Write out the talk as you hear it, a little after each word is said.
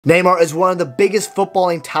Neymar is one of the biggest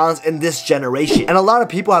footballing talents in this generation, and a lot of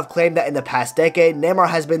people have claimed that in the past decade, Neymar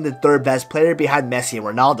has been the third best player behind Messi and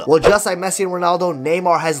Ronaldo. Well, just like Messi and Ronaldo,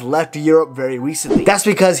 Neymar has left Europe very recently. That's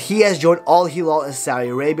because he has joined Al-Hilal in Saudi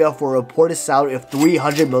Arabia for a reported salary of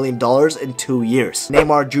 $300 million in 2 years.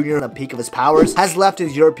 Neymar Jr., on the peak of his powers, has left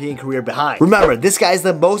his European career behind. Remember, this guy is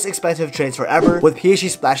the most expensive transfer ever, with PSG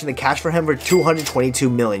splashing the cash for him for 222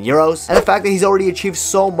 million euros, and the fact that he's already achieved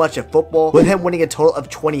so much in football, with him winning a total of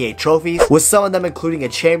 28 trophies, with some of them including a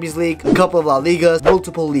Champions League, a couple of La Ligas,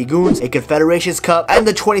 multiple Ligue 1s, a Confederations Cup, and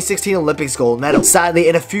the 2016 Olympics gold medal. Sadly,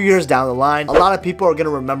 in a few years down the line, a lot of people are going to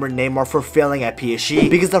remember Neymar for failing at PSG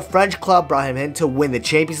because the French club brought him in to win the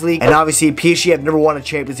Champions League, and obviously PSG have never won a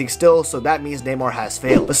Champions League still, so that means Neymar has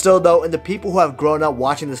failed. But still though, in the people who have grown up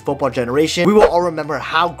watching this football generation, we will all remember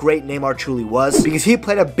how great Neymar truly was, because he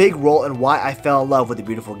played a big role in why I fell in love with the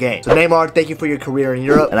beautiful game. So Neymar, thank you for your career in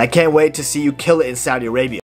Europe, and I can't wait to see you kill it in Saudi Arabia.